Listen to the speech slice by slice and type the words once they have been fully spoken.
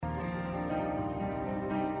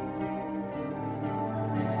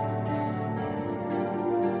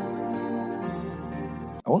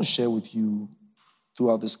I want to share with you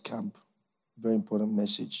throughout this camp a very important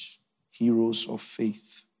message. Heroes of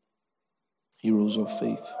faith. Heroes of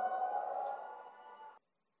faith.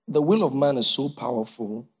 The will of man is so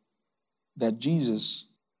powerful that Jesus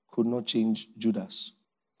could not change Judas.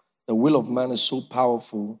 The will of man is so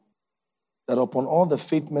powerful that upon all the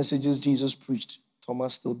faith messages Jesus preached,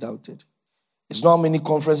 Thomas still doubted. It's not how many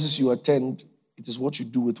conferences you attend, it is what you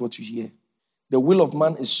do with what you hear. The will of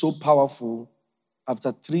man is so powerful,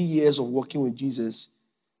 after 3 years of working with Jesus,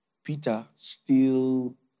 Peter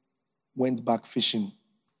still went back fishing.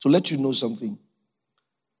 To let you know something,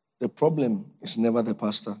 the problem is never the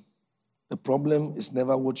pastor. The problem is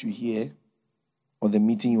never what you hear or the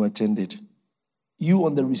meeting you attended. You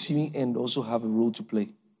on the receiving end also have a role to play.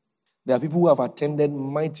 There are people who have attended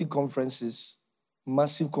mighty conferences,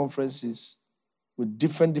 massive conferences, with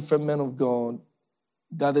different men of God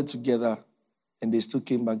gathered together, and they still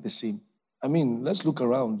came back the same. I mean, let's look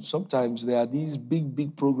around. Sometimes there are these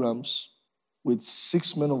big programs with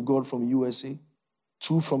 6 men of God from USA,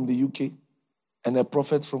 2 from the UK, and a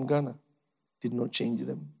prophet from Ghana. Did not change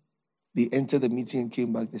them. They entered the meeting and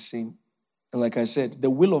came back the same. And like I said, the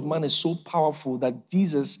will of man is so powerful that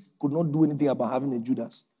Jesus could not do anything about having a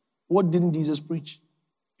Judas. What didn't Jesus preach?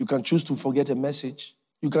 You can choose to forget a message.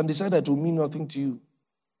 You can decide that it will mean nothing to you.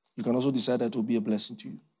 You can also decide that it will be a blessing to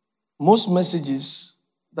you. Most messages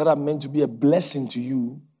that are meant to be a blessing to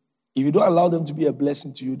you, if you don't allow them to be a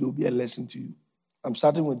blessing to you, they'll be a lesson to you. I'm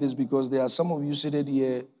starting with this because there are some of you seated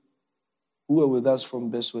here who were with us from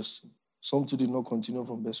Best Western. Some too did not continue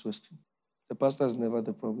from Best Western. The pastor is never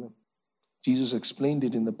the problem. Jesus explained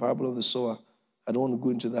it in the parable of the sower. I don't want to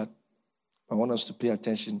go into that. I want us to pay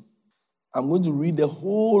attention. I'm going to read the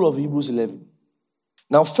whole of Hebrews 11.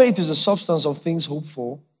 Now, faith is the substance of things hoped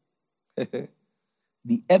for,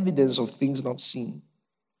 the evidence of things not seen.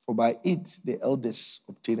 For by it the elders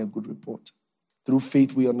obtain a good report. Through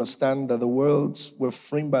faith we understand that the worlds were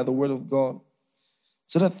framed by the word of God,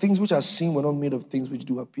 so that things which are seen were not made of things which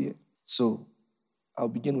do appear. So, I'll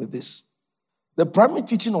begin with this. The primary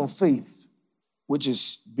teaching on faith, which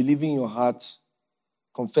is believing in your heart,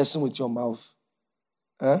 confessing with your mouth.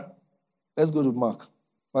 Let's go to Mark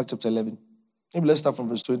chapter 11. Maybe let's start from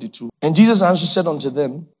verse 22. And Jesus answered, said unto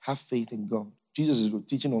them, have faith in God. Jesus is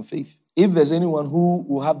teaching on faith. If there's anyone who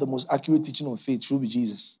will have the most accurate teaching on faith, it will be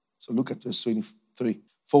Jesus. So look at verse 23.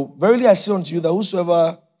 For verily I say unto you that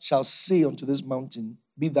whosoever shall say unto this mountain,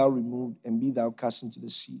 be thou removed and be thou cast into the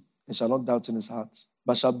sea, and shall not doubt in his heart,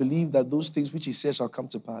 but shall believe that those things which he says shall come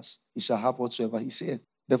to pass, he shall have whatsoever he saith.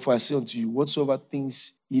 Therefore I say unto you, whatsoever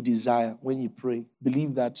things ye desire when ye pray,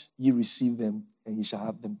 believe that ye receive them, and ye shall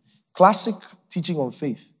have them. Classic teaching on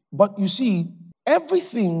faith. But you see,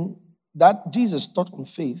 everything that Jesus taught on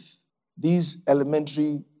faith, these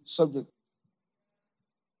elementary subjects.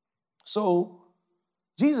 So,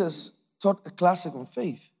 Jesus taught a classic on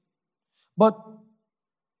faith. But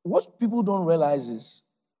what people don't realize is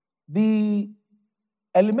the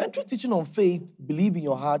elementary teaching on faith, believe in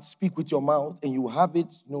your heart, speak with your mouth, and you have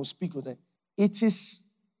it, speak with it. It is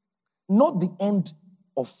not the end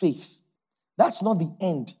of faith. That's not the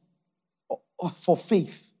end for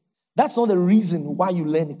faith. That's not the reason why you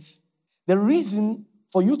learn it. The reason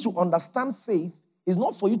for you to understand faith is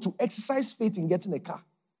not for you to exercise faith in getting a car.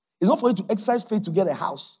 It's not for you to exercise faith to get a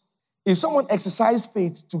house. If someone exercised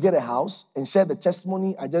faith to get a house and shared the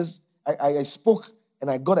testimony, I spoke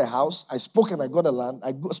and I got a house, I spoke and I got a land,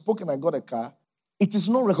 spoke and I got a car, it is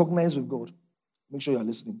not recognized with God. Make sure you are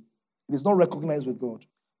listening. It is not recognized with God.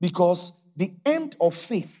 Because the end of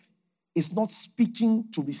faith is not speaking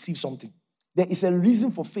to receive something. There is a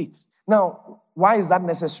reason for faith. Now, why is that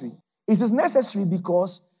necessary? It is necessary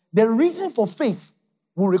because the reason for faith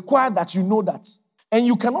will require that you know that. And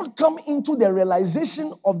you cannot come into the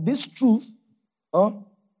realization of this truth. The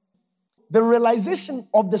realization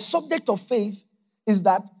of the subject of faith is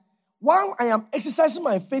that while I am exercising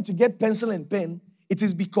my faith to get pencil and pen, it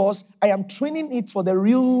is because I am training it for the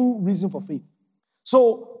real reason for faith.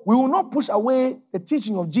 So we will not push away the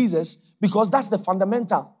teaching of Jesus because that's the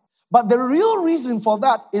fundamental. But the real reason for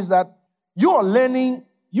that is that you are learning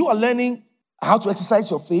how to exercise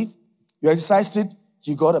your faith. You exercised it,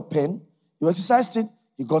 you got a pen. You exercised it,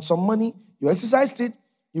 you got some money. You exercised it,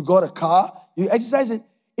 you got a car. You exercised it.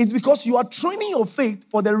 It's because you are training your faith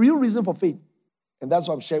for the real reason for faith. And that's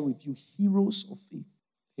what I'm sharing with you. Heroes of faith.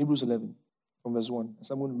 Hebrews 11 from verse 1.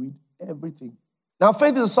 So I'm going to read everything. Now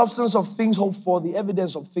faith is the substance of things hoped for, the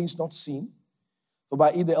evidence of things not seen. For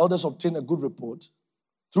by it the elders obtained a good report.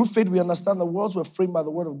 Through faith we understand the worlds were framed by the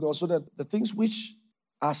word of God, so that the things which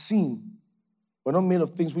are seen were not made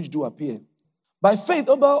of things which do appear. By faith,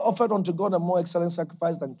 Abel offered unto God a more excellent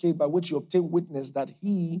sacrifice than Cain, by which he obtained witness that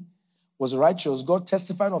he was righteous, God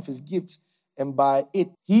testifying of his gifts, and by it,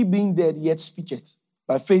 he being dead yet speaketh.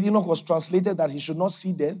 By faith, Enoch was translated that he should not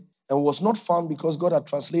see death, and was not found because God had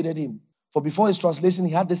translated him. For before his translation,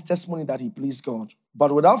 he had this testimony that he pleased God.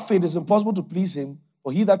 But without faith, it is impossible to please him,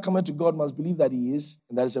 for he that cometh to God must believe that he is,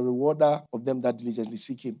 and that is a rewarder of them that diligently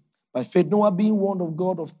seek him. By faith, Noah, being warned of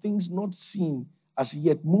God of things not seen, as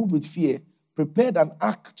yet moved with fear, prepared an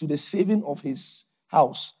ark to the saving of his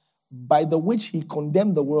house, by the which he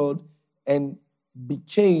condemned the world and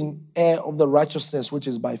became heir of the righteousness which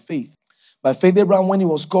is by faith. By faith, Abraham, when he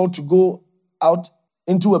was called to go out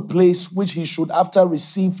into a place which he should after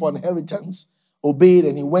receive for inheritance, obeyed,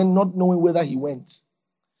 and he went not knowing whither he went.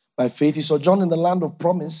 By faith, he sojourned in the land of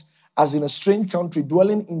promise, as in a strange country,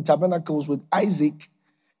 dwelling in tabernacles with Isaac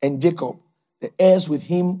and Jacob, the heirs with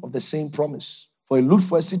him of the same promise. For he looked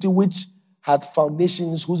for a city which had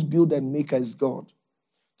foundations, whose builder and maker is God.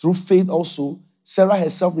 Through faith also, Sarah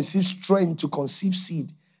herself received strength to conceive seed,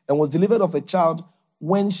 and was delivered of a child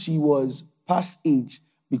when she was past age,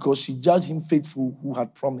 because she judged him faithful who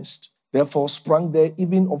had promised. Therefore sprang there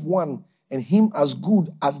even of one, and him as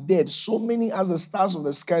good as dead, so many as the stars of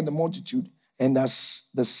the sky in the multitude, and as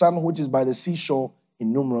the sun which is by the seashore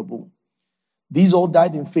innumerable. These all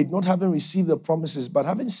died in faith, not having received the promises, but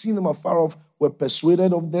having seen them afar off, were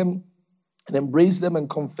persuaded of them, and embraced them, and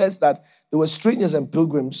confessed that they were strangers and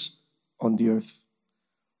pilgrims on the earth.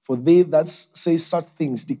 For they that say such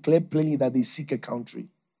things declare plainly that they seek a country.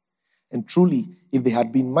 And truly, if they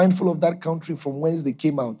had been mindful of that country from whence they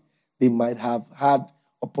came out, they might have had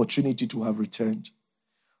opportunity to have returned.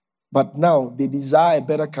 But now they desire a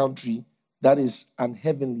better country, that is an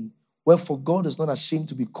heavenly, wherefore God is not ashamed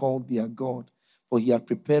to be called their God, for he had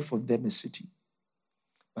prepared for them a city.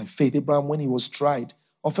 By faith, Abraham, when he was tried,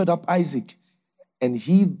 offered up Isaac, and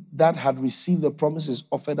he that had received the promises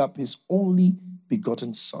offered up his only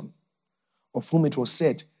begotten son, of whom it was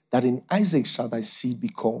said that in Isaac shall thy seed be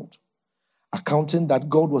called, accounting that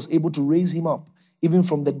God was able to raise him up, even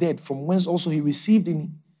from the dead, from whence also he received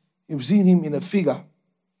him in a figure.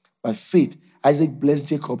 By faith, Isaac blessed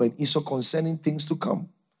Jacob and Esau concerning things to come.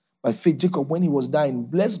 By faith, Jacob, when he was dying,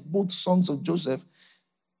 blessed both the sons of Joseph,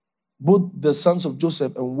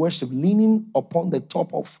 and worshipped, leaning upon the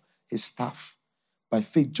top of his staff. By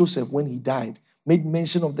faith, Joseph, when he died, made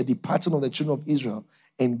mention of the departing of the children of Israel,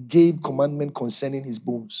 and gave commandment concerning his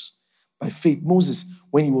bones. By faith, Moses,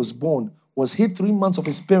 when he was born, was hid 3 months of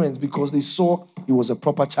his parents, because they saw he was a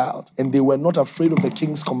proper child, and they were not afraid of the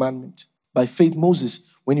king's commandment. By faith, Moses,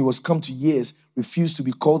 when he was come to years, refused to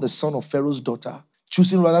be called the son of Pharaoh's daughter,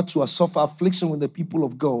 choosing rather to suffer affliction with the people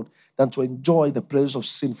of God than to enjoy the pleasures of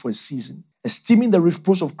sin for a season, esteeming the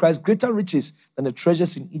reproach of Christ greater riches than the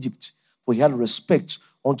treasures in Egypt, for he had respect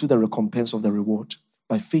unto the recompense of the reward.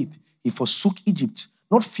 By faith, he forsook Egypt,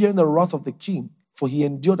 not fearing the wrath of the king, for he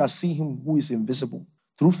endured as seeing him who is invisible.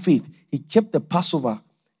 Through faith, he kept the Passover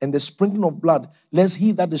and the sprinkling of blood, lest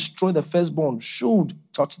he that destroyed the firstborn should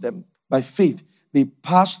touch them. By faith, they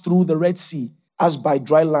passed through the Red Sea, as by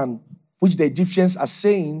dry land, which the Egyptians are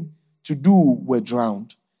saying to do were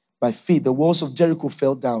drowned. By faith, the walls of Jericho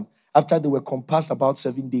fell down, after they were compassed about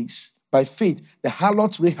 7 days. By faith, the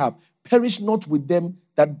harlot Rahab perished not with them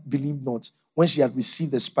that believed not, when she had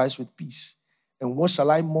received the spice with peace. And what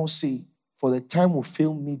shall I more say? For the time will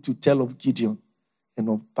fail me to tell of Gideon, and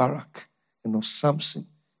of Barak, and of Samson,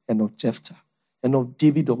 and of Jephthah, and of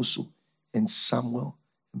David also, and Samuel,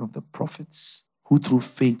 and of the prophets, who through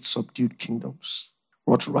faith subdued kingdoms,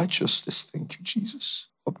 wrought righteousness, thank you, Jesus,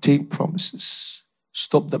 obtained promises,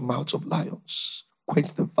 stopped the mouths of lions,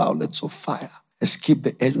 quenched the violence of fire, escaped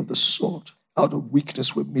the edge of the sword, out of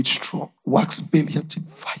weakness were made strong, waxed valiant in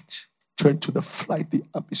fight, turned to the flight the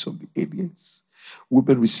armies of the aliens.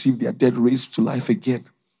 Women received their dead raised to life again,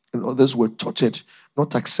 and others were tortured,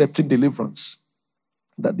 not accepting deliverance,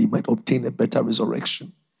 that they might obtain a better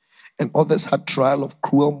resurrection. And others had trial of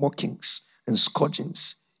cruel mockings and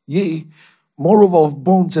scourgings, yea, moreover of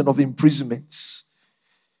bonds and of imprisonments.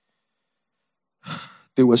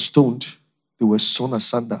 They were stoned, they were sawn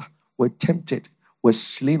asunder, were tempted, were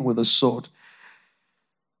slain with a sword.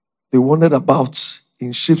 They wandered about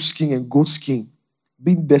in sheepskin and goatskin,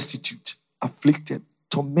 being destitute, afflicted,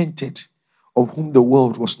 tormented, of whom the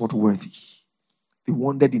world was not worthy. They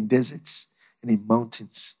wandered in deserts and in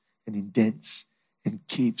mountains and in dens and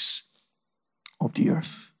caves of the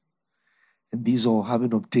earth. And these all,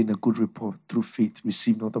 having obtained a good report through faith,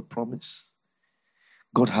 received not the promise.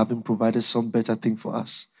 God having provided some better thing for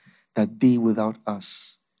us, that they without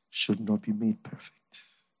us should not be made perfect.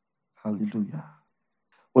 Hallelujah.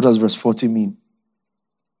 What does verse 40 mean?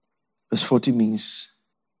 Verse 40 means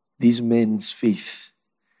these men's faith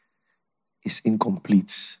is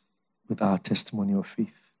incomplete with our testimony of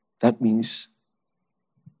faith. That means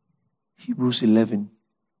Hebrews 11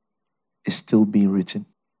 is still being written.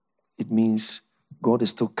 It means God is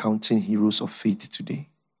still counting heroes of faith today.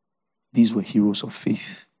 These were heroes of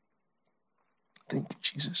faith. Thank you,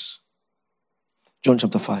 Jesus. John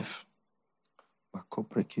chapter 5.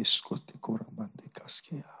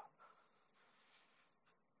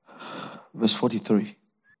 Verse 43.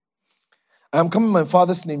 I am come in my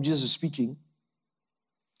Father's name, Jesus is speaking,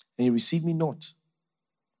 and you receive me not.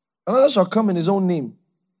 Another shall come in his own name.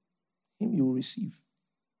 Him you will receive.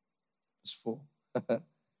 Verse 4.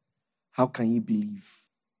 How can ye believe?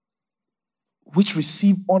 Which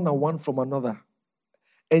receive honor one from another,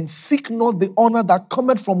 and seek not the honor that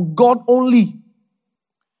cometh from God only.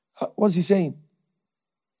 What's he saying?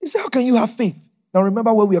 He said, how can you have faith? Now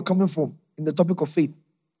remember where we are coming from in the topic of faith.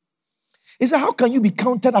 He said, how can you be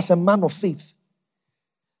counted as a man of faith?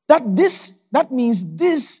 That means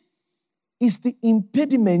this is the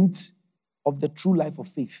impediment of the true life of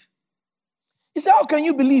faith. He said, how can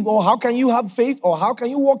you believe, or how can you have faith, or how can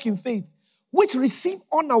you walk in faith, which receive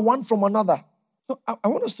honor one from another? So I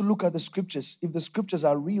want us to look at the scriptures. If the scriptures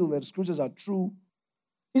are real, and the scriptures are true.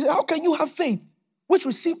 He said, how can you have faith, which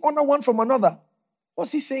receive honor one from another?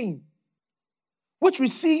 What's he saying? Which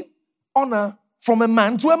receive honor from a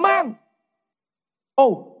man to a man.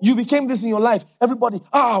 Oh, you became this in your life. Everybody,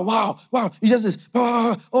 wow, you just this.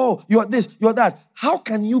 Oh, you are this, you are that. How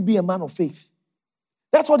can you be a man of faith?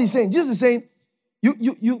 That's what he's saying. Jesus is saying,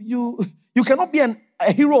 you cannot be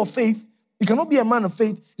a hero of faith. You cannot be a man of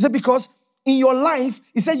faith. He said, because in your life,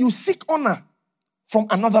 he said, you seek honor from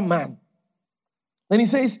another man. Then he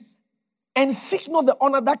says, and seek not the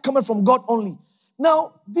honor that cometh from God only.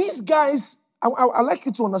 Now, these guys, I'd like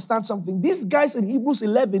you to understand something. These guys in Hebrews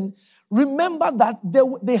 11, remember that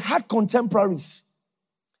they had contemporaries.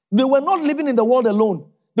 They were not living in the world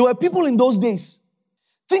alone. There were people in those days.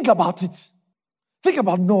 Think about it. Think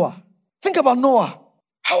about Noah. Think about Noah.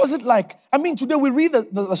 How was it like? I mean, today we read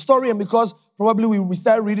the story, and because probably we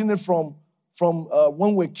started reading it from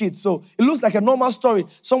when we were kids. So it looks like a normal story.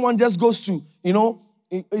 Someone just goes to,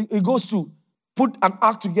 he goes to put an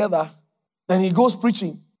ark together, then he goes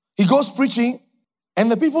preaching. He goes preaching,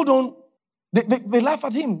 and the people they laugh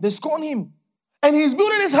at him. They scorn him. And he's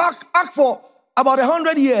building his ark for about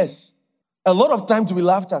 100 years. A lot of time to be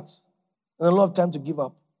laughed at, and a lot of time to give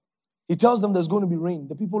up. He tells them there's going to be rain.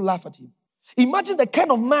 The people laugh at him. Imagine the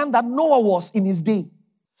kind of man that Noah was in his day.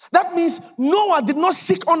 That means Noah did not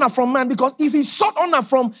seek honor from man, because if he sought honor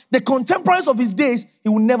from the contemporaries of his days, he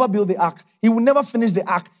would never build the ark. He would never finish the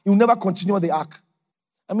ark. He would never continue the ark.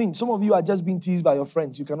 I mean, some of you are just being teased by your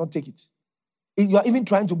friends. You cannot take it. You are even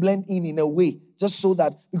trying to blend in a way, just so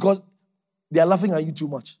that, because they are laughing at you too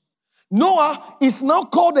much. Noah is now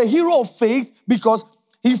called a hero of faith because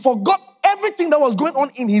he forgot everything that was going on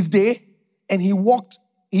in his day, and he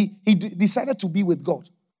decided to be with God.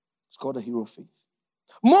 It's called a hero of faith.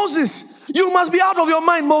 Moses, you must be out of your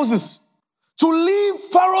mind, Moses. To leave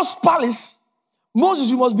Pharaoh's palace, Moses,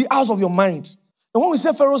 you must be out of your mind. And when we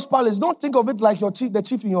say Pharaoh's palace, don't think of it like the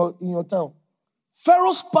chief in your town.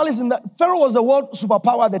 Pharaoh's palace, Pharaoh was the world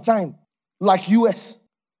superpower at the time, like US.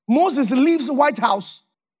 Moses leaves White House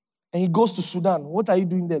and he goes to Sudan. What are you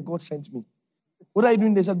doing there? God sent me. What are you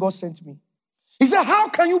doing there? He said, God sent me. He said, how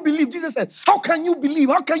can you believe? Jesus said, how can you believe?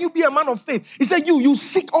 How can you be a man of faith? He said, you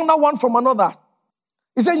seek honor one from another.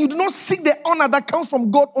 He said, you do not seek the honor that comes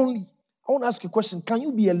from God only. I want to ask you a question. Can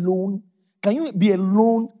you be alone? Can you be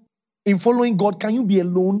alone in following God? Can you be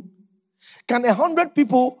alone? Can 100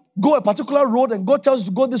 people go a particular road and God tells you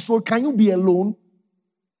to go this road? Can you be alone?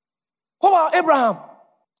 What about Abraham?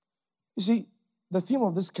 You see, the theme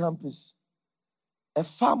of this camp is a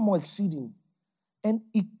far more exceeding and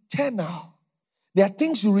eternal. There are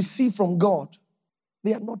things you receive from God.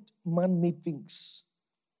 They are not man-made things.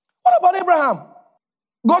 What about Abraham?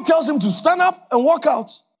 God tells him to stand up and walk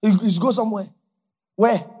out. He goes somewhere.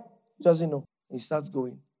 Where? He doesn't know. He starts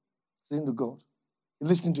going. Listening to God. He's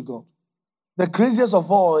listening to God. The craziest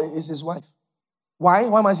of all is his wife. Why?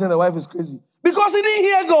 Why am I saying the wife is crazy? Because he didn't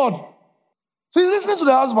hear God. So he's listening to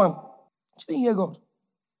the husband. She didn't hear God.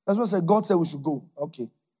 That's why I said, God said we should go. Okay,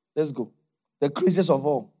 let's go. The craziest of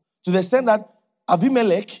all. To the extent that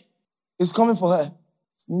Abimelech is coming for her.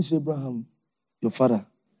 She didn't say, Abraham, your father,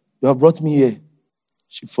 you have brought me here.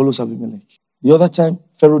 She follows Abimelech. The other time,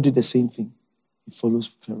 Pharaoh did the same thing. He follows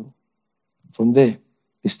Pharaoh. From there,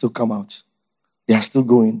 they still come out. They are still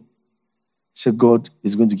going. He said, God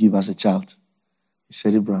is going to give us a child. He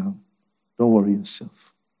said, Abraham, don't worry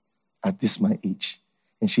yourself. At this my age,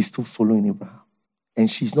 And she's still following Abraham. And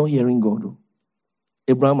she's not hearing God. Though.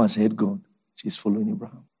 Abraham has heard God. She's following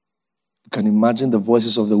Abraham. You can imagine the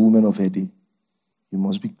voices of the women of her day. You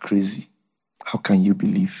must be crazy. How can you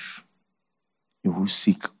believe? You who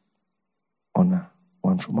seek honor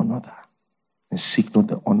one from another, and seek not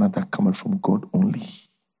the honor that cometh from God only.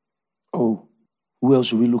 Oh, who else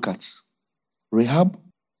should we look at? Rahab?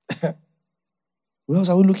 Who else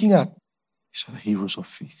are we looking at? These are the heroes of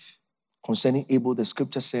faith. Concerning Abel, the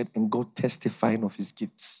scripture said, and God testifying of his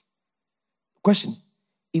gifts. Question,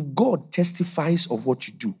 if God testifies of what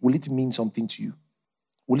you do, will it mean something to you?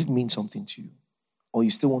 Will it mean something to you? Or you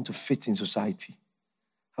still want to fit in society?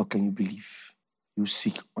 How can you believe? You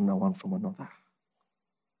seek honor one from another.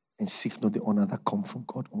 And seek not the honor that comes from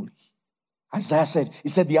God only. Isaiah said, he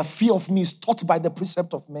said, their fear of me is taught by the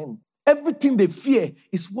precept of men. Everything they fear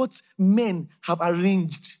is what men have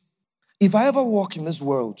arranged. If I ever walk in this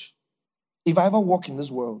world,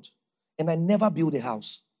 and I never build a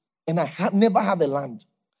house, and I never have a land,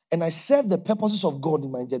 and I serve the purposes of God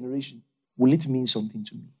in my generation, will it mean something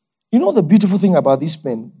to me? You know the beautiful thing about these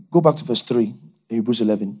men? Go back to verse 3, Hebrews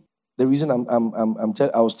 11. The reason I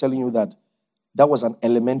was telling you that was an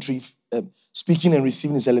elementary, speaking and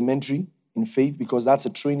receiving is elementary in faith because that's a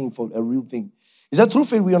training for a real thing. Is that through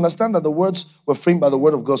faith we understand that the words were framed by the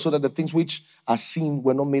word of God so that the things which are seen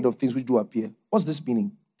were not made of things which do appear. What's this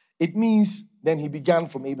meaning? It means then he began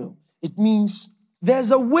from Abel. It means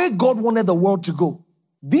there's a way God wanted the world to go.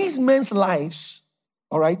 These men's lives,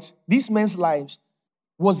 all right,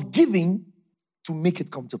 was given to make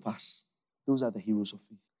it come to pass. Those are the heroes of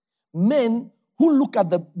faith. Men who look at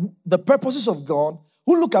the purposes of God,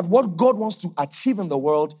 who look at what God wants to achieve in the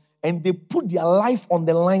world, and they put their life on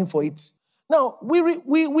the line for it. Now, we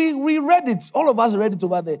read it. All of us read it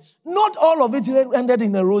over there. Not all of it ended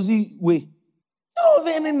in a rosy way. Not all of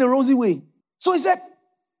it ended in a rosy way. So he said,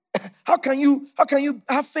 how can you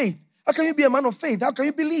have faith? How can you be a man of faith? How can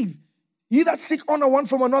you believe? You that seek honor one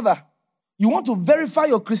from another. You want to verify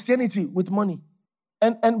your Christianity with money.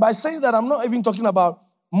 And by saying that, I'm not even talking about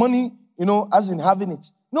money, as in having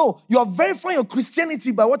it. No, you are verifying your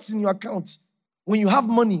Christianity by what's in your account. When you have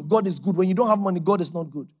money, God is good. When you don't have money, God is not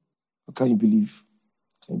good. How can you believe?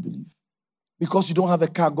 How can you believe? Because you don't have a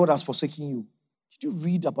car, God has forsaken you. Did you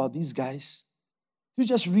read about these guys? Did you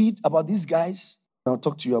just read about these guys? I'll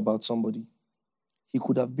talk to you about somebody. He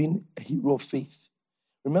could have been a hero of faith.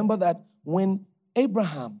 Remember that when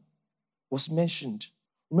Abraham was mentioned,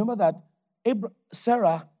 remember that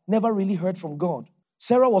Sarah never really heard from God.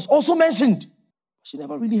 Sarah was also mentioned. She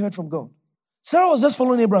never really heard from God. Sarah was just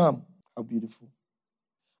following Abraham. How beautiful.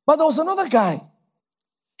 But there was another guy.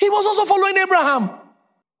 He was also following Abraham.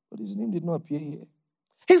 But his name did not appear here.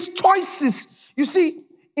 His choices. You see,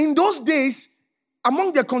 in those days,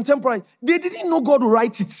 among their contemporaries, they didn't know God would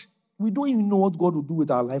write it. We don't even know what God will do with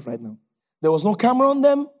our life right now. There was no camera on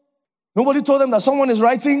them. Nobody told them that someone is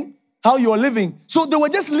writing how you are living. So they were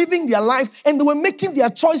just living their life and they were making their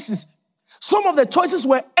choices. Some of the choices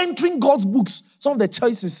were entering God's books. Some of the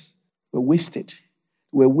choices were wasted.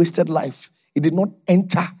 Were wasted life. It did not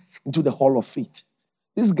enter into the hall of faith.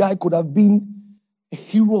 This guy could have been a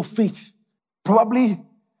hero of faith. Probably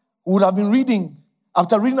would have been reading.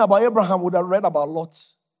 After reading about Abraham, would have read about Lot.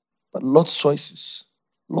 But Lot's choices.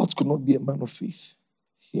 Lot could not be a man of faith.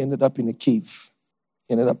 He ended up in a cave.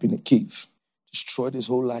 Destroyed his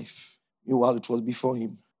whole life. Meanwhile, it was before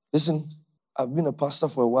him. Listen, I've been a pastor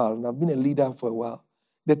for a while and I've been a leader for a while.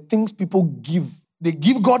 The things people give, they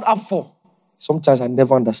give God up for. Sometimes I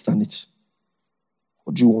never understand it.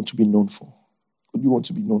 What do you want to be known for? What do you want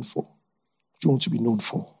to be known for? What do you want to be known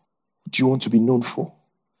for? What do you want to be known for?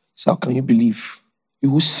 So how can you believe?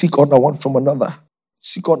 You will seek honor one from another.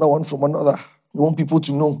 Seek honor one from another. You want people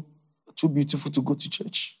to know you're too beautiful to go to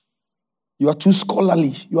church. You are too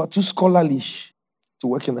scholarly. You are too scholarly to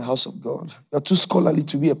work in the house of God. You are too scholarly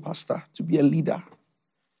to be a pastor, to be a leader.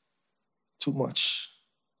 Too much.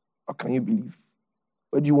 How can you believe?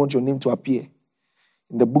 Where do you want your name to appear?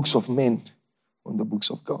 In the books of men or in the books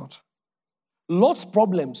of God? Lot's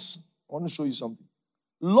problems, I want to show you something.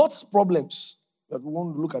 Lot's problems, that we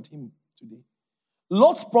want to look at him today.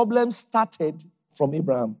 Lot's problems started from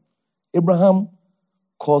Abraham. Abraham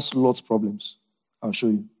caused Lot's problems. I'll show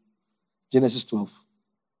you. Genesis 12.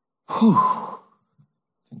 Whew.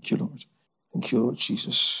 Thank you, Lord. Thank you, Lord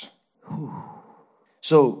Jesus. Whew.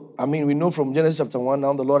 So, we know from Genesis chapter 1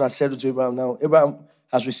 now, the Lord has said to Abraham now, Abraham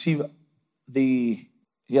has received the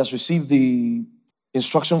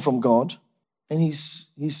instruction from God, and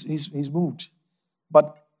he's moved.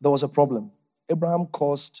 But there was a problem. Abraham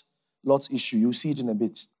caused Lot's issue. You'll see it in a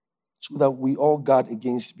bit. So that we all guard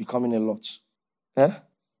against becoming a Lot.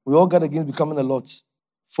 We all got against becoming a lot.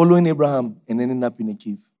 Following Abraham and ending up in a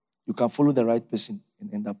cave. You can follow the right person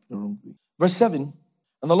and end up the wrong way. Verse 7.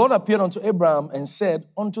 And the Lord appeared unto Abraham and said,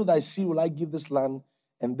 unto thy seed will I give this land,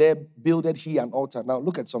 and there builded he an altar. Now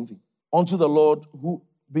look at something. Unto the Lord who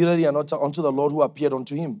builded he an altar, unto the Lord who appeared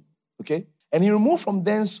unto him. Okay? And he removed from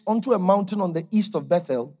thence unto a mountain on the east of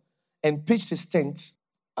Bethel and pitched his tent.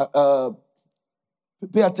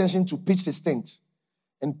 Pay attention to pitched his tent.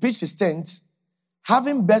 And pitched his tent,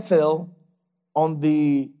 having Bethel on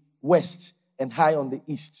the west and high on the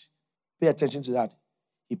east. Pay attention to that.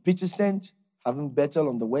 He pitched his tent, having Bethel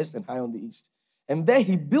on the west and high on the east. And there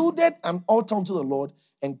he builded an altar unto the Lord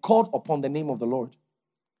and called upon the name of the Lord.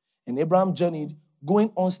 And Abraham journeyed,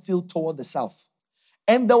 going on still toward the south.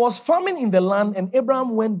 And there was famine in the land, and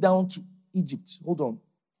Abraham went down to Egypt. Hold on.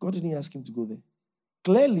 God didn't ask him to go there.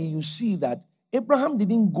 Clearly, you see that Abraham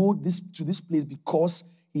didn't go to this place because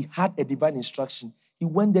he had a divine instruction. He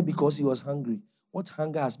went there because he was hungry. What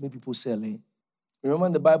hunger has made people sell, eh? Remember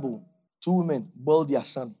in the Bible, 2 women boiled their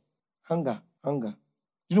son. Hunger.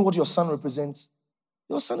 You know what your son represents?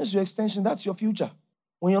 Your son is your extension. That's your future.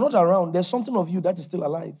 When you're not around, there's something of you that is still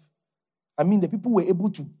alive. I mean, the people were able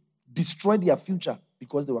to destroy their future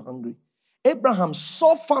because they were hungry. Abraham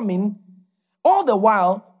saw famine. All the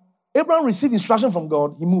while, Abraham received instruction from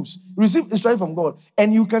God. He moves. Received instruction from God.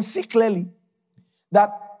 And you can see clearly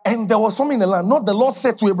that, and there was famine in the land. Not the Lord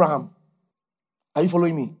said to Abraham. Are you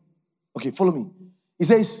following me? Okay, follow me. He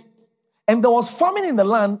says, and there was famine in the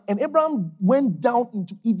land, and Abraham went down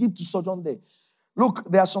into Egypt to sojourn there. Look,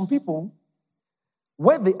 there are some people,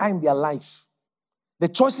 where they are in their life, the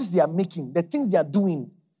choices they are making, the things they are doing,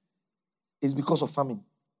 is because of famine.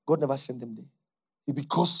 God never sent them there. It's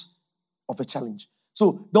because of a challenge.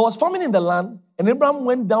 So there was famine in the land, and Abraham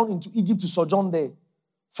went down into Egypt to sojourn there.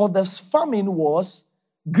 For the famine was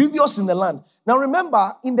grievous in the land. Now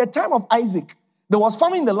remember, in the time of Isaac, there was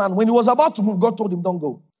famine in the land. When he was about to move, God told him, don't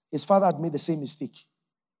go. His father had made the same mistake.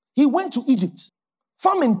 He went to Egypt.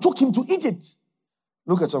 Famine took him to Egypt.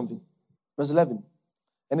 Look at something. Verse 11.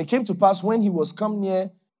 And it came to pass when he was come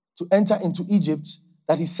near to enter into Egypt,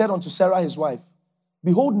 that he said unto Sarah his wife,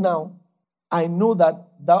 behold now, I know that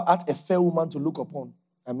thou art a fair woman to look upon.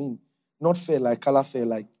 I mean, not fair like color fair,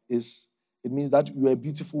 like it means that you are a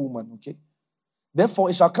beautiful woman, okay? Therefore,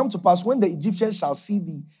 it shall come to pass when the Egyptians shall see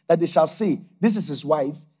thee, that they shall say, this is his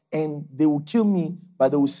wife, and they will kill me, but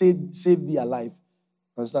they will save thee alive.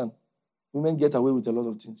 Understand? Women get away with a lot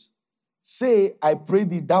of things. Say, I pray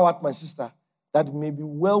thee, thou art my sister, that it may be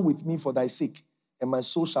well with me for thy sake, and my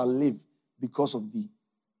soul shall live because of thee.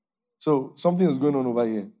 So, something is going on over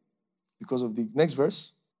here because of the next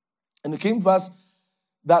verse. And it came to pass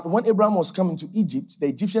that when Abraham was coming to Egypt, the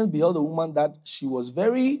Egyptians beheld a woman that she was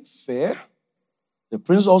very fair. The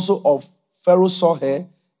prince also of Pharaoh saw her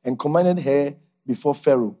and commanded her before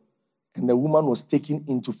Pharaoh. And the woman was taken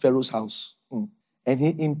into Pharaoh's house. And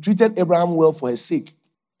he entreated Abraham well for her sake.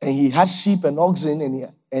 And he had sheep and oxen,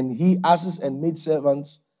 and he asses and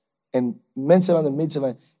maidservants, and men servants and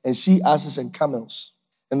maidservants, and she asses and camels.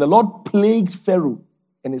 And the Lord plagued Pharaoh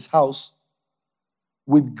and his house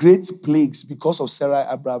with great plagues because of Sarah,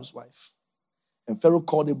 Abraham's wife. And Pharaoh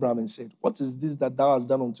called Abraham and said, what is this that thou hast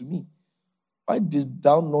done unto me? Why didst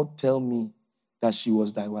thou not tell me that she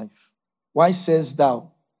was thy wife? Why sayest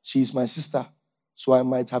thou, she is my sister, so I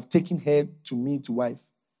might have taken her to me to wife?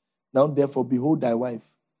 Now therefore, behold thy wife.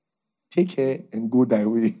 Take her and go thy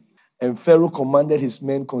way. And Pharaoh commanded his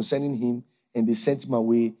men concerning him, and they sent him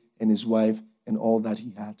away, and his wife, and all that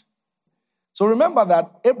he had. So remember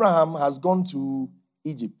that Abraham has gone to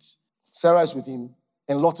Egypt. Sarah is with him,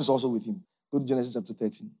 and Lot is also with him. Go to Genesis chapter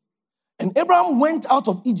 13. And Abraham went out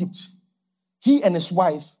of Egypt, he and his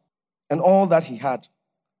wife, and all that he had,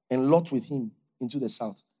 and Lot with him into the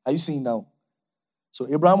south. Are you seeing now? So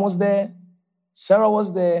Abraham was there, Sarah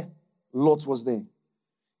was there, Lot was there.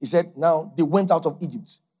 He said, now they went out of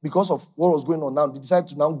Egypt. Because of what was going on now, they decided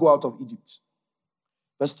to now go out of Egypt.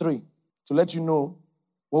 Verse 3, to let you know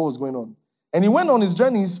what was going on. And he went on his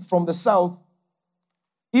journeys from the south,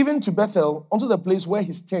 even to Bethel, unto the place where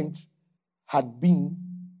his tent had been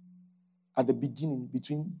at the beginning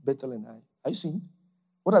between Bethel and Ai. Are you seeing?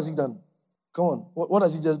 What has he done? Come on. What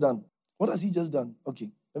has he just done? What has he just done? Okay,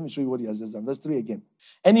 let me show you what he has just done. Verse 3 again.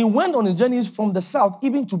 And he went on his journeys from the south,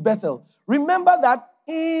 even to Bethel. Remember that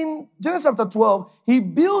in Genesis chapter 12, he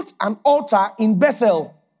built an altar in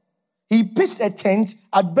Bethel. He pitched a tent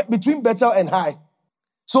between Bethel and Ai.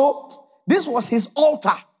 So this was his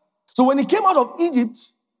altar. So when he came out of Egypt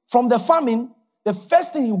from the famine, the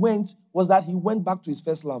first thing he went was that he went back to his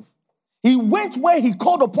first love. He went where he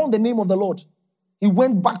called upon the name of the Lord. He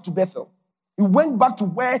went back to Bethel. He went back to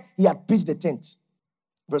where he had pitched the tent.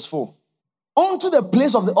 Verse 4. Unto the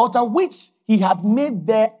place of the altar which he had made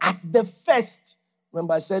there at the first.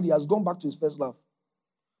 Remember I said he has gone back to his first love.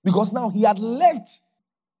 Because now he had left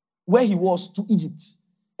where he was to Egypt.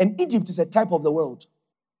 And Egypt is a type of the world.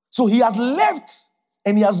 So he has left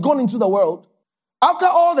and he has gone into the world. After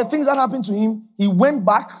all the things that happened to him, he went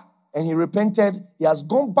back and he repented. He has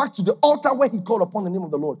gone back to the altar where he called upon the name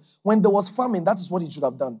of the Lord. When there was famine, that is what he should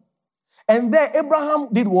have done. And there Abraham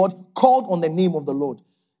did what? Called on the name of the Lord.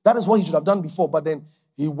 That is what he should have done before. But then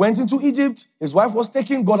he went into Egypt. His wife was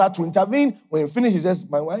taken. God had to intervene. When he finished, he says,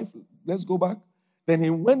 my wife, let's go back. Then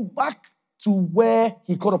he went back to where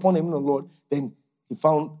he called upon the name of the Lord. Then he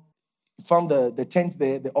found the tent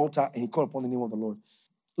there, the altar, and he called upon the name of the Lord.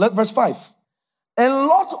 Verse 5. And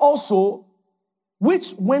Lot also,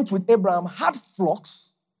 which went with Abraham, had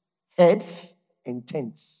flocks, herds, and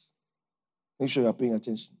tents. Make sure you are paying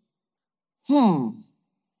attention.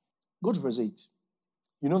 Go to verse 8.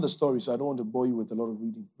 You know the story, so I don't want to bore you with a lot of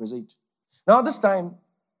reading. Verse 8. Now this time,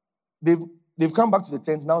 they've come back to the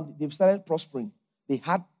tent. Now they've started prospering. They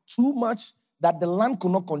had too much that the land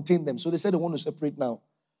could not contain them. So they said they want to separate now.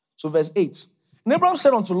 So verse 8. And Abraham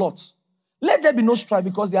said unto Lot, let there be no strife,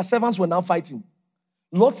 because their servants were now fighting.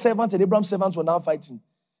 Lot's servants and Abraham's servants were now fighting.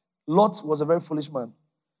 Lot was a very foolish man.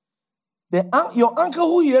 Your uncle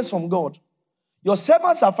who hears from God, your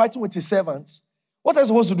servants are fighting with his servants. What are you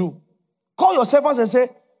supposed to do? Call your servants and say,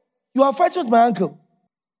 you are fighting with my uncle.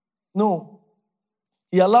 No.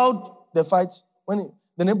 He allowed the fight.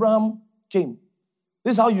 Then Abraham came.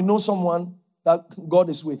 This is how you know someone that God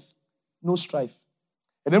is with. No strife.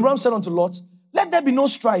 And Abraham said unto Lot, let there be no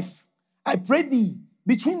strife. I pray thee,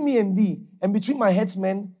 between me and thee, and between my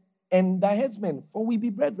headsmen and thy headsmen, for we be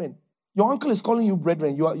brethren. Your uncle is calling you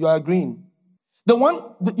brethren. You are agreeing.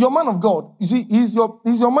 Your man of God, you see, he's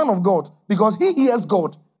your man of God because he hears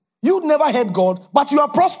God. You never heard God, but you are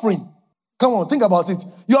prospering. Come on, think about it.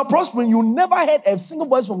 You are prospering. You never heard a single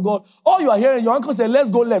voice from God. All you are hearing, your uncle say,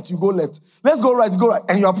 let's go left, you go left. Let's go right, you go right.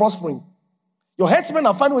 And you are prospering. Your headsmen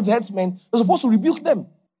are fighting with the headsmen. You're supposed to rebuke them.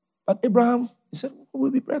 But Abraham, he said,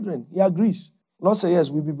 we'll be brethren. He agrees. Lord said, yes,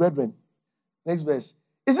 we'll be brethren. Next verse.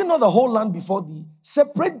 Is it not the whole land before thee?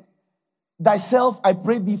 Separate thyself, I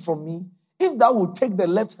pray thee, from me. If thou wilt take the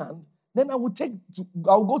left hand, then I will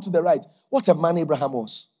go to the right. What a man Abraham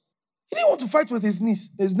was. He didn't want to fight with his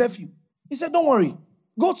nephew. He said, don't worry.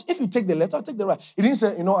 If you take the left, I'll take the right. He didn't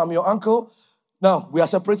say, I'm your uncle. Now, we are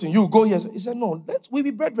separating. You go here. He said, no, we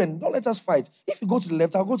be brethren. Don't let us fight. If you go to the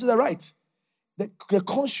left, I'll go to the right. The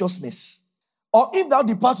consciousness. Or if thou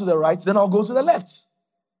depart to the right, then I'll go to the left.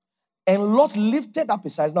 And Lot lifted up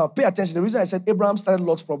his eyes. Now, pay attention. The reason I said Abraham started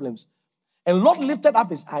Lot's problems. And Lot lifted up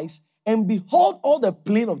his eyes, and behold all the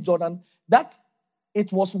plain of Jordan, that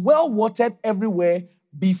it was well watered everywhere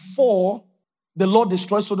before the Lord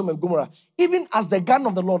destroyed Sodom and Gomorrah, even as the garden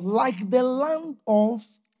of the Lord, like the land of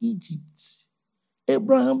Egypt.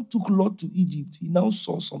 Abraham took Lot to Egypt. He now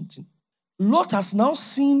saw something. Lot has now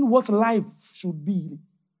seen what life should be.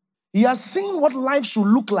 He has seen what life should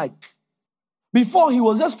look like. Before, he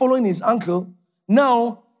was just following his uncle.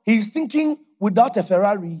 Now, he's thinking without a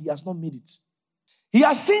Ferrari, he has not made it. He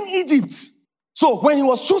has seen Egypt. So, when he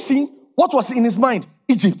was choosing, what was in his mind?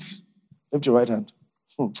 Egypt. Lift your right hand.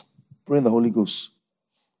 Pray in the Holy Ghost.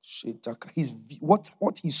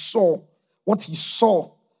 What he saw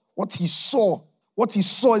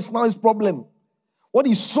is now his problem. What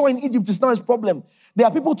he saw in Egypt is now his problem. There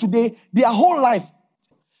are people today, their whole life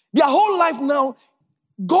now,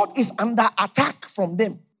 God is under attack from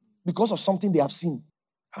them because of something they have seen.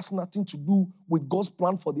 Has nothing to do with God's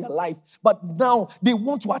plan for their life. But now they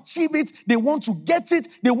want to achieve it. They want to get it.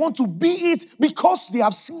 They want to be it because they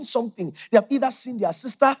have seen something. They have either seen their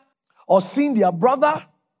sister or seen their brother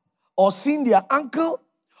or seen their uncle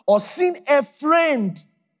or seen a friend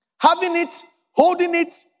having it, holding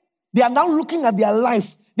it. They are now looking at their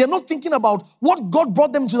life. They're not thinking about what God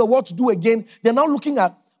brought them to the world to do again. They're now looking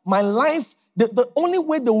at my life. The only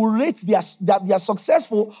way they will rate that they are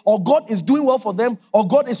successful or God is doing well for them or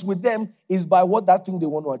God is with them is by what that thing they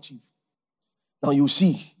want to achieve. Now you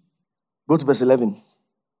see, go to verse 11.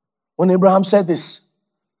 When Abraham said this,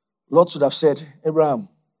 Lot should have said, Abraham,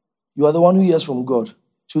 you are the one who hears from God.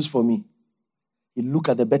 Choose for me. He looked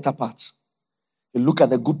at the better parts. He looked at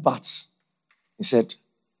the good parts. He said,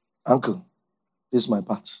 Uncle, this is my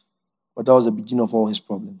part. But that was the beginning of all his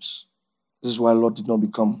problems. This is why Lot did not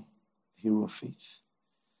become a hero of faith.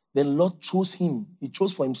 Then Lot chose him. He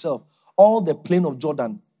chose for himself all the plain of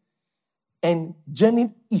Jordan and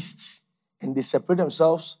journeyed east. And they separated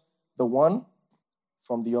themselves, the one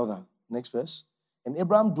from the other. Next verse. And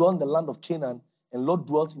Abraham dwelt in the land of Canaan, and Lot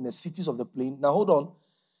dwelt in the cities of the plain. Now, hold on.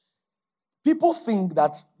 People think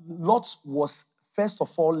that Lot was first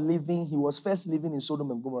of all he was first living in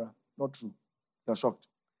Sodom and Gomorrah. Not true. You're shocked.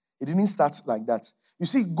 It didn't start like that. You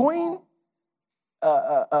see,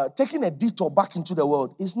 taking a detour back into the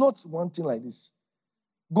world is not one thing like this.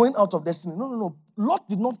 Going out of destiny. No. Lot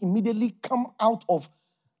did not immediately come out of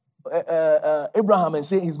Abraham and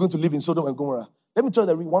say he's going to live in Sodom and Gomorrah. Let me tell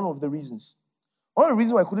you one of the reasons. One of the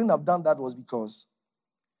reasons why I couldn't have done that was because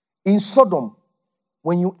in Sodom,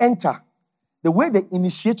 when you enter, the way they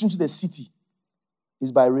initiate you into the city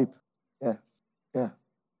is by rape. Yeah.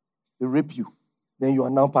 They rape you. Then you are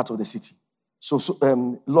now part of the city. So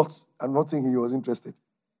Lot, I'm not thinking he was interested.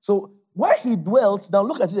 So where he dwelt, now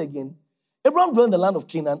look at it again. Abraham dwelt in the land of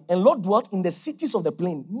Canaan, and Lot dwelt in the cities of the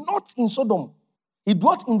plain, not in Sodom. He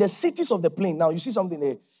dwelt in the cities of the plain. Now you see something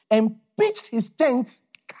there. And pitched his tent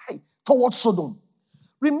towards Sodom.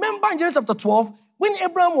 Remember in Genesis chapter 12, when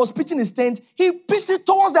Abraham was pitching his tent, he pitched it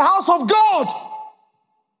towards the house of God.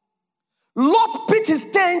 Lot pitched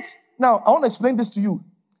his tent. Now, I want to explain this to you.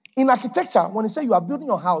 In architecture, when you say you are building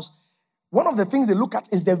your house, one of the things they look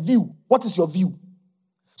at is the view. What is your view?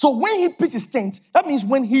 So when he pitched his tent, that means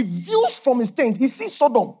when he views from his tent, he sees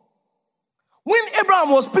Sodom. When Abraham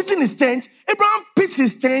was pitching his tent, Abraham pitched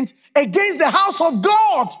his tent against the house of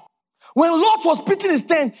God. When Lot was pitching his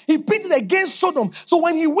tent, he pitched it against Sodom. So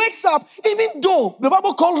when he wakes up, even though the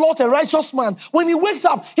Bible called Lot a righteous man, when he wakes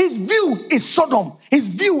up, his view is Sodom. His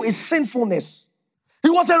view is sinfulness. He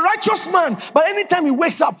was a righteous man, but anytime he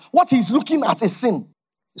wakes up, what he's looking at is sin.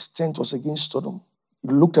 His tent was against Sodom. He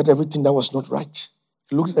looked at everything that was not right.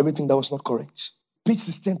 He looked at everything that was not correct. Pitched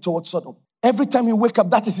his tent towards Sodom. Every time he wakes up,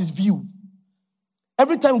 that is his view.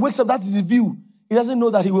 Every time he wakes up, that is his view. He doesn't know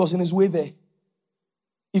that he was in his way there.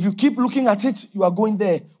 If you keep looking at it, you are going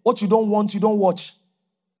there. What you don't want, you don't watch.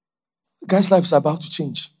 The guy's life is about to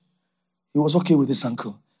change. He was okay with his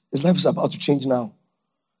uncle. His life is about to change now.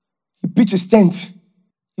 He pitched his tent.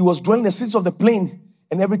 He was dwelling in the cities of the plain,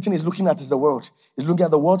 and everything he's looking at is the world. He's looking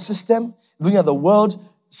at the world system, looking at the world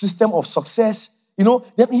system of success.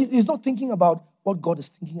 Then he's not thinking about what God is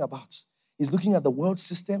thinking about. He's looking at the world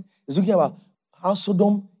system. He's looking about how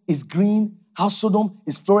Sodom is green, how Sodom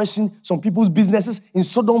is flourishing. Some people's businesses in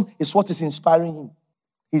Sodom is what is inspiring him.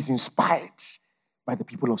 He's inspired by the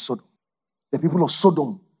people of Sodom. The people of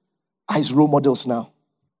Sodom are his role models now.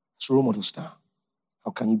 His role models now.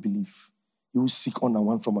 How can you believe? You will seek honor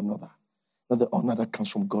one from another. Not the honor that comes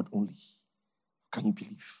from God only. How can you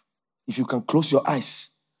believe? If you can close your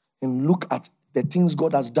eyes and look at the things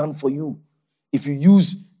God has done for you, if you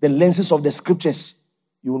use the lenses of the scriptures,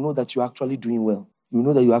 you will know that you're actually doing well. You will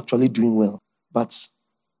know that you're actually doing well. But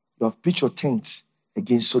you have pitched your tent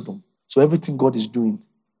against Sodom. So everything God is doing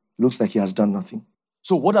looks like he has done nothing.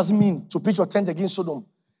 So what does it mean to pitch your tent against Sodom?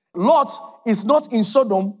 Lot is not in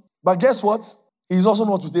Sodom, but guess what? He's also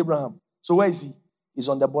not with Abraham. So where is he? He's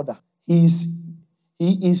on the border. He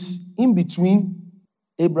is in between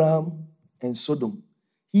Abraham and Sodom.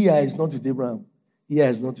 Here is not with Abraham. Here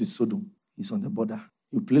is not with Sodom. He's on the border.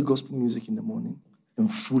 You play gospel music in the morning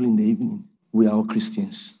and full in the evening. We are all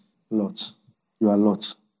Christians. Lot. You are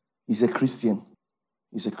Lot. He's a Christian.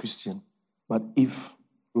 He's a Christian. But if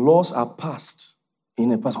laws are passed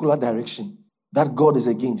in a particular direction that God is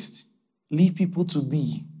against, leave people to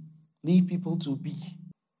be. Leave people to be.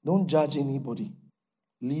 Don't judge anybody.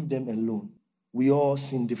 Leave them alone. We all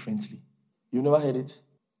sin differently. You never heard it?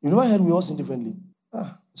 You never heard we all sin differently?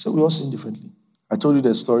 So we all sin differently. I told you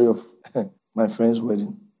the story of my friend's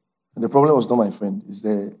wedding. And the problem was not my friend. It's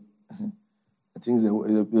the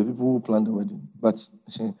people who planned the wedding. But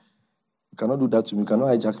you cannot do that to me. You cannot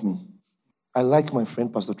hijack me. I like my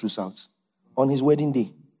friend, Pastor Trusout. On his wedding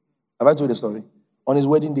day. Have I told you the story? On his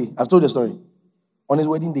wedding day. I've told the story. On his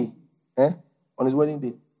wedding day. On his wedding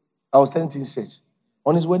day. I was telling Teens Church.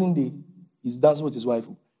 On his wedding day, he's dancing with his wife.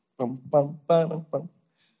 Pam, pam, pam, pam.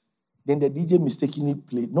 Then the DJ mistakenly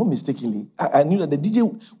played. Not mistakenly. I knew that the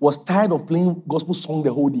DJ was tired of playing gospel song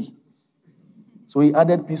the whole day. So he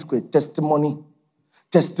added P-Square, testimony.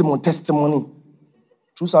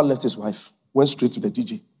 Trusout left his wife, went straight to the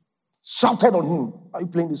DJ. Shouted on him, "Why are you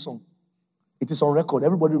playing this song?" It is on record.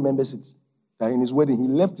 Everybody remembers it. That in his wedding, he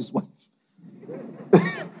left his wife.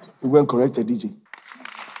 He went and corrected DJ.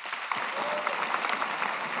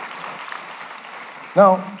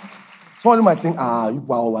 Now, somebody might think,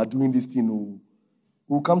 you are doing this thing. No.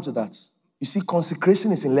 We'll come to that. You see,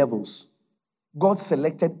 consecration is in levels. God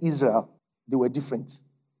selected Israel. They were different.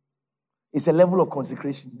 It's a level of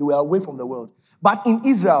consecration. They were away from the world. But in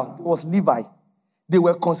Israel, there was Levi. They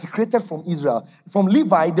were consecrated from Israel. From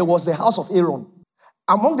Levi, there was the house of Aaron.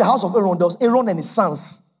 Among the house of Aaron, there was Aaron and his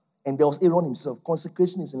sons, and there was Aaron himself.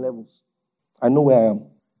 Consecration is in levels. I know where I am.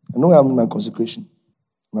 I know where I'm in my consecration.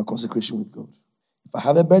 My consecration with God. If I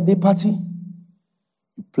have a birthday party,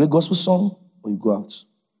 you play gospel song or you go out.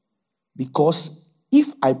 Because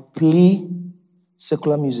if I play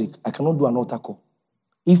secular music, I cannot do an altar call.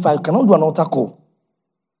 If I cannot do an altar call,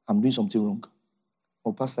 I'm doing something wrong.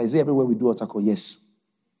 Oh, Pastor, is it everywhere we do altar call? Yes.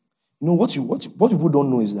 You know, what people don't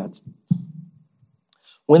know is that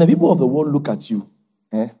when the people of the world look at you,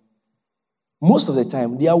 most of the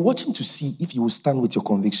time, they are watching to see if you will stand with your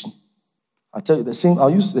conviction. I'll tell you I'll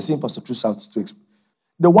use the same Pastor True South to explain.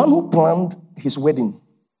 The one who planned his wedding,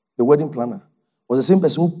 the wedding planner, was the same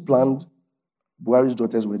person who planned Buhari's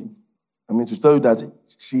daughter's wedding. I mean, to tell you that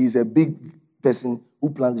she is a big person who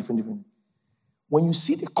plans different. When you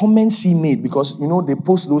see the comments she made, because, you know, they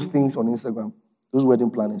post those things on Instagram, those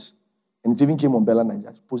wedding planners, and it even came on Bella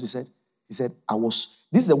Nigeria. He said,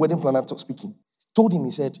 this is the wedding planner speaking. He told him,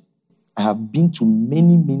 he said, I have been to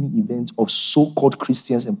many, many events of so-called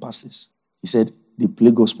Christians and pastors. He said, they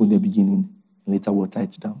play gospel in the beginning, and later we'll tie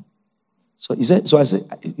it down. So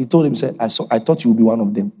he told him, I thought you would be one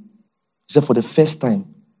of them. He said, for the first time,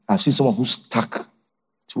 I've seen someone who's stuck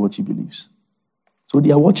to what he believes. So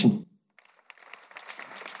they are watching.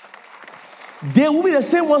 They will be the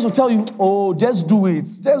same ones who tell you, oh, just do it.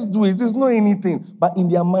 Just do it. It's not anything. But in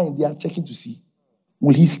their mind, they are checking to see,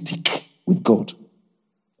 will he stick with God?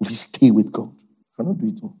 Will he stay with God? I cannot do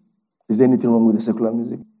it all. Is there anything wrong with the secular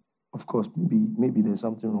music? Of course, maybe there's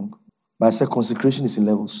something wrong. But I said consecration is in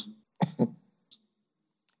levels. You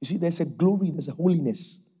see, there's a glory, there's a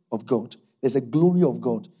holiness of God. There's a glory of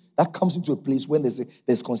God that comes into a place when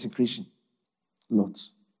there's consecration. Lot.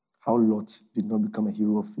 How Lot did not become a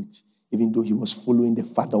hero of faith, even though he was following the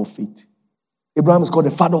father of faith. Abraham is called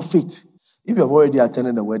the father of faith. If you have already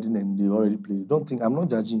attended the wedding and they already played, don't think, I'm not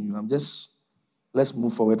judging you. Let's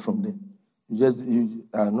move forward from there.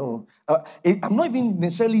 No. I'm not even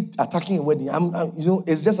necessarily attacking a wedding.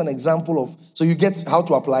 It's just an example of, so you get how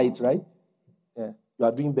to apply it, right? Yeah. You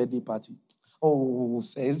are doing birthday party. Oh,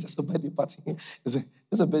 say it's just a birthday party.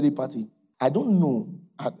 It's a birthday party. I don't know.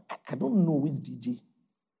 I don't know which DJ.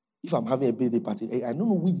 If I'm having a birthday party, I don't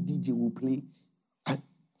know which DJ will play.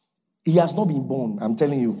 He has not been born, I'm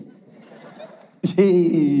telling you.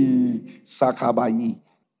 Hey, Sakabayi.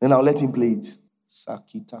 Then I'll let him play it.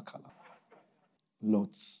 Sakitakala.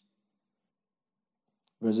 Lot.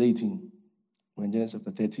 Verse 18. We're in Genesis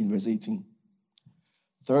chapter 13, verse 18.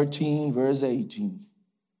 13, verse 18.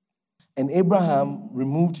 And Abraham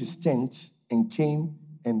removed his tent and came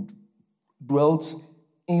and dwelt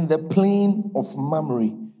in the plain of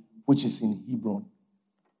Mamre, which is in Hebron,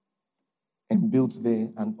 and built there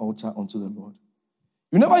an altar unto the Lord.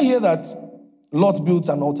 You never hear that Lot built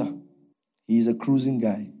an altar. He is a cruising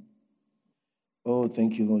guy. Oh,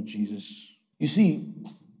 thank you, Lord Jesus. You see,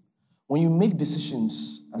 when you make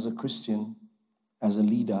decisions as a Christian, as a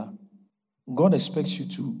leader, God expects you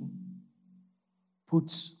to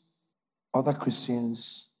put other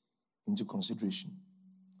Christians into consideration.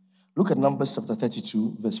 Look at Numbers chapter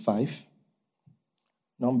 32, verse 5.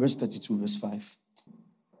 Numbers 32, verse 5.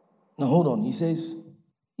 Now, hold on. He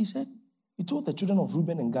told the children of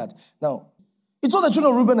Reuben and Gad. Now, he told the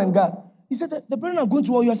children of Reuben and Gad, he said, the brethren are going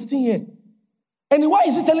to war, you are sitting here. And why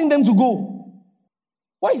is he telling them to go?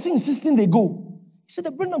 Why is he insisting they go? He said,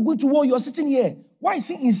 the brethren are going to war, you are sitting here. Why is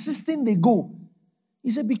he insisting they go?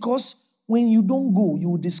 He said, because when you don't go, you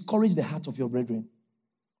will discourage the heart of your brethren.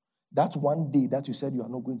 That one day that you said you are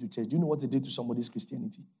not going to church, do you know what they did to somebody's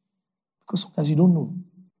Christianity? Because sometimes you don't know.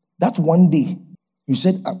 That one day, you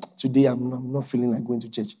said, today I'm not feeling like going to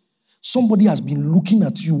church. Somebody has been looking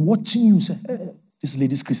at you, watching you, say, hey, this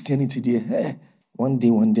lady's Christianity there. Hey, one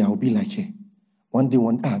day, I'll be like her. One day,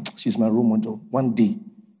 she's my role model. One day.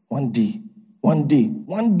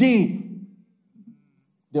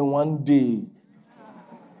 Then one day, you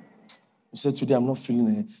said, today I'm not feeling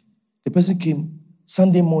it. The person came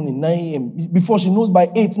Sunday morning, 9 a.m. Before she knows by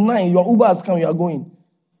 8, 9, your Uber has come, you are going.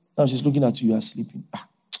 Now she's looking at you, you are sleeping.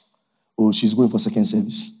 Oh, she's going for second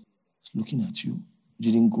service. She's looking at you.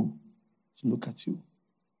 You didn't go. She look at you.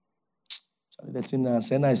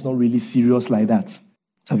 Senna is not really serious like that.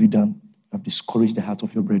 What have you done? You have discouraged the heart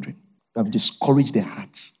of your brethren. You have discouraged their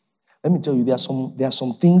hearts. Let me tell you, there are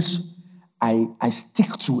some things I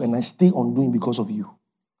stick to and I stay on doing because of you.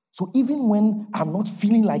 So even when I'm not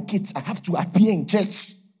feeling like it, I have to appear in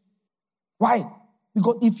church. Why?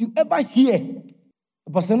 Because if you ever hear,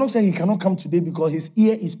 the pastor not say he cannot come today because his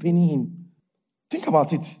ear is paining him. Think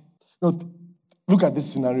about it. No, look at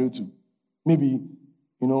this scenario too. Maybe,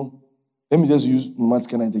 Let me just use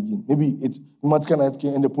M.Y.C night again. Maybe it's M.Y.C night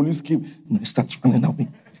came and the police came and I start running away.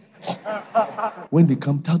 When they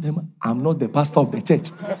come, tell them, I'm not the pastor of the church.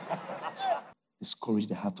 Discourage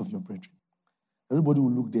the heart of your brethren. Everybody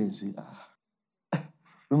will look there and say,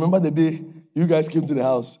 remember the day you guys came to the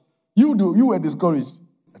house? You were discouraged.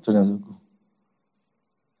 I told them, I said, go.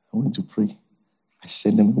 I went to pray. I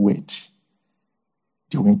sent them a word.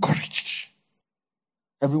 They were encouraged.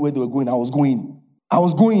 Everywhere they were going, I was going.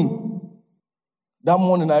 That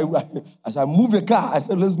morning, as I moved the car, I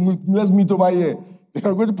said, let's meet over here. They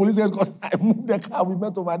were going to police headquarters. I moved the car, we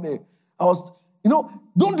met over there. I was,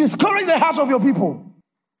 don't discourage the heart of your people.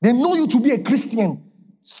 They know you to be a Christian.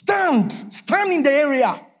 Stand in the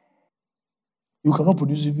area. You cannot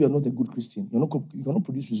produce if you are not a good Christian. You cannot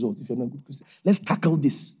produce results if you're not a good Christian. Let's tackle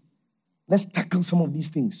this. Let's tackle some of these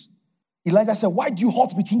things. Elijah said, why do you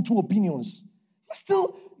halt between two opinions?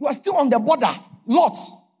 You are still on the border. Lot.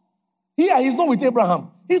 Here, he's not with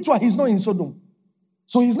Abraham. He's not in Sodom.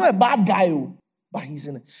 So he's not a bad guy, but he's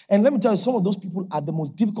in it. And let me tell you, some of those people are the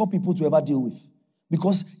most difficult people to ever deal with.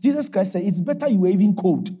 Because Jesus Christ said, it's better you are even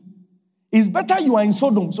cold. It's better you are in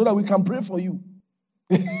Sodom so that we can pray for you.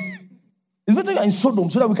 It's better you are in Sodom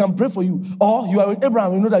so that we can pray for you. Or you are with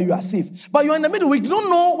Abraham, you know that you are safe. But you are in the middle. We don't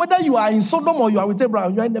know whether you are in Sodom or you are with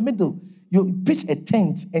Abraham. You are in the middle. You pitch a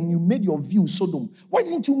tent and you made your view Sodom. Why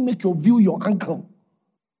didn't you make your view your uncle?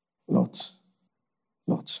 Lot.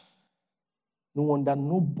 No wonder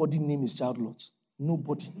nobody named his child Lot.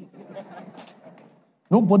 Nobody.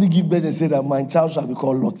 Nobody give birth and say that my child shall be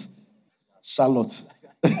called Lot. Charlotte.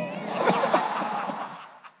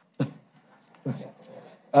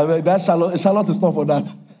 I mean, that Charlotte is not for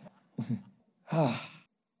that. I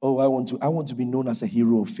want to be known as a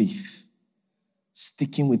hero of faith.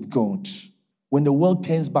 Sticking with God. When the world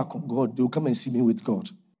turns back on God, they'll come and see me with God.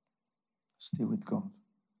 Stay with God.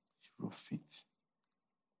 Hero of faith.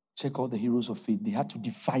 Check all the heroes of faith. They had to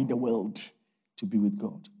defy the world to be with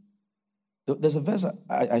God. There's a verse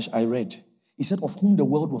I read. He said, of whom the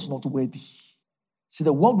world was not worthy. See,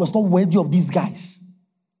 the world was not worthy of these guys.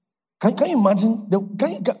 Can you imagine?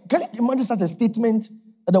 Can you imagine such a statement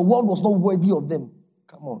that the world was not worthy of them?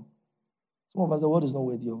 Come on. Some of us, the world is not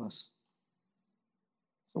worthy of us.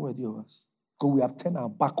 It's not worthy of us. Because we have turned our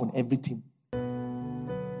back on everything.